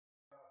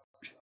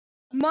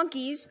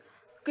Monkeys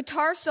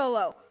guitar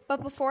solo.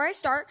 But before I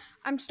start,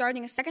 I'm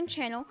starting a second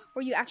channel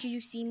where you actually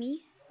see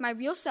me, my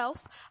real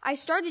self. I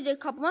started it a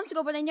couple months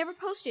ago, but I never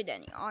posted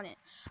any on it.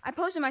 I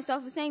posted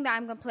myself saying that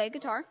I'm gonna play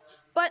guitar,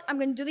 but I'm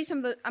gonna delete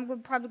I'm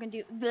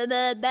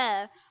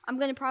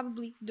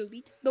probably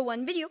delete the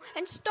one video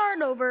and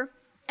start over.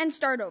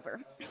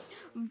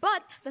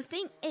 But the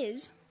thing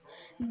is,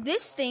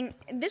 this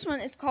one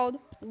is called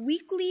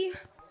Weekly.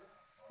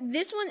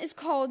 This one is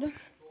called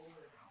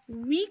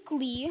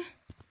Weekly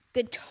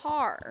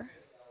Guitar.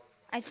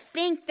 I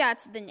think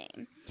that's the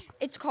name.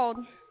 It's called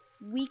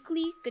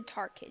Weekly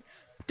Guitar Kid.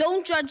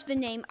 Don't judge the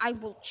name. I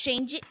will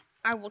change it.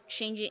 I will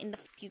change it in the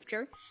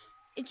future.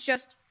 It's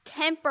just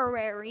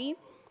temporary.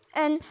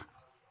 And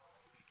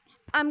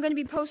I'm going to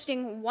be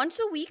posting once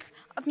a week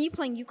of me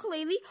playing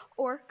ukulele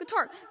or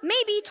guitar.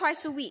 Maybe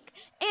twice a week.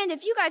 And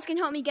if you guys can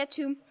help me get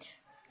to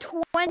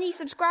 20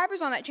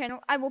 subscribers on that channel,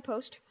 I will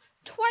post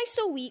twice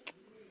a week.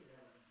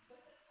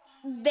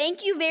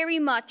 Thank you very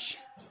much.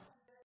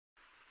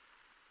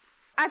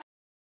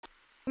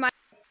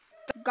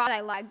 God,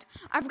 I lagged.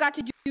 I forgot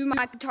to do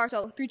my guitar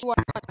solo. 3, 2, 1.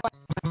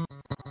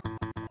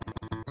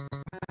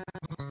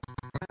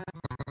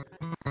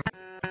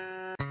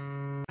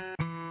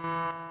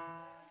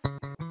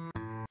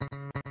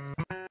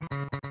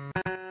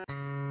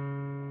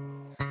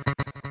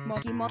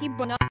 Monkey, monkey,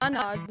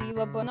 bananas. We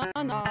love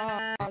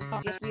bananas.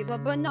 Yes, we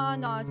love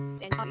bananas.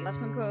 And we love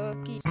some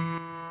cookies.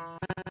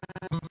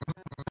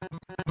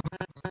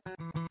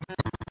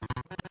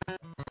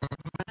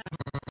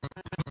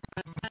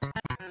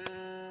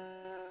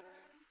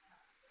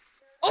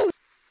 Oh!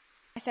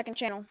 My second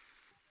channel.